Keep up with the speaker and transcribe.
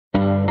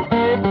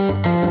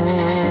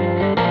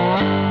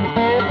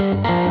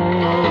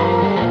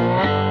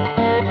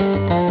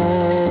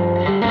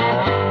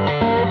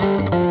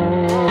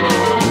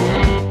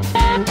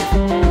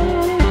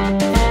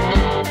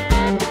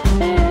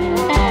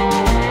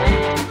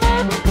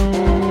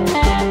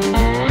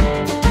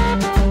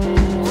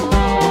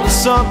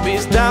sun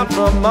beats down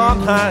from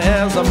on high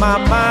as my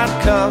mind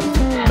comes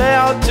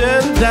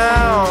melting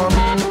down.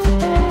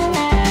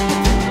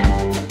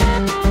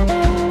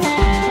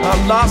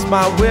 I've lost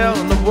my will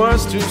and the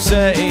words to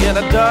say in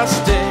a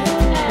dusty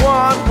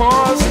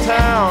one-horse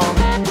town.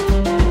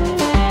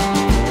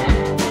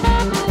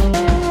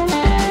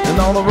 And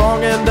on the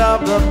wrong end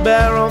of the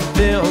barrel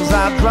feels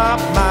I drop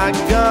my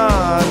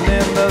gun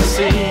in the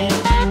sea.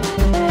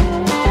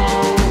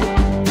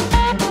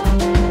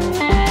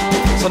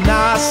 So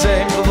now I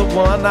sing for the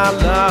one I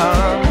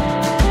love,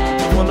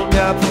 the one who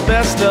got the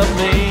best of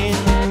me.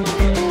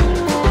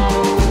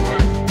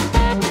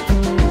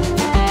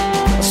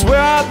 I swear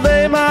I'd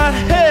lay my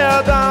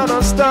head on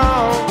a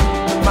stone,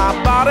 my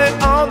body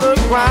on the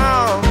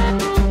ground.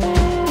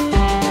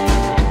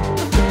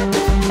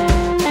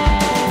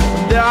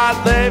 And there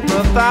I'd lay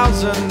for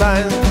 1,000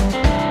 nights,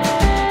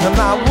 and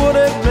I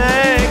wouldn't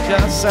make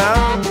a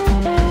sound.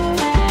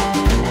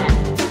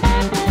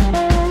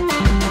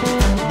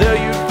 There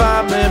you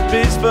find me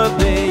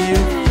peacefully, you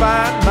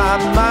find my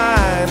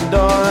mind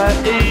or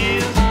at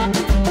ease.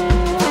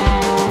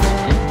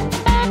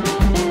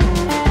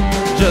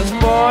 Just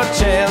for a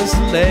chance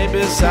to lay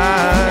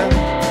beside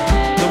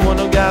the one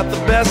who got the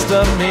best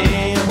of me.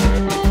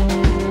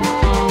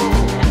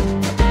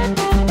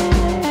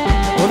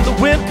 When the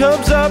wind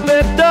comes up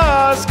at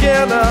dusk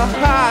in a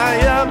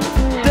high-up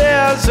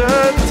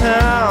desert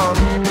town,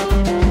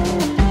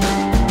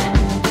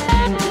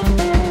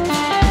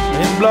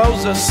 it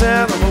blows the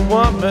scent of a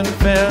woman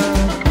fair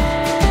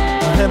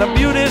and a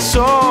beauty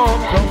so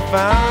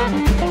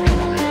profound.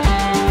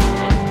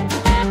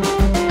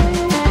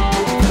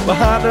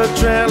 Behind her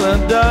trail a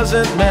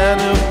dozen men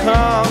who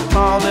come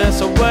all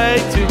this way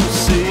to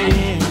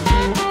see.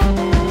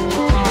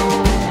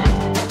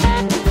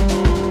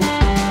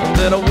 And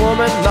then a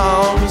woman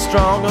long and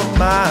strong of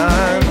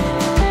mind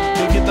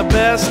to get the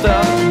best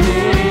of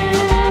me.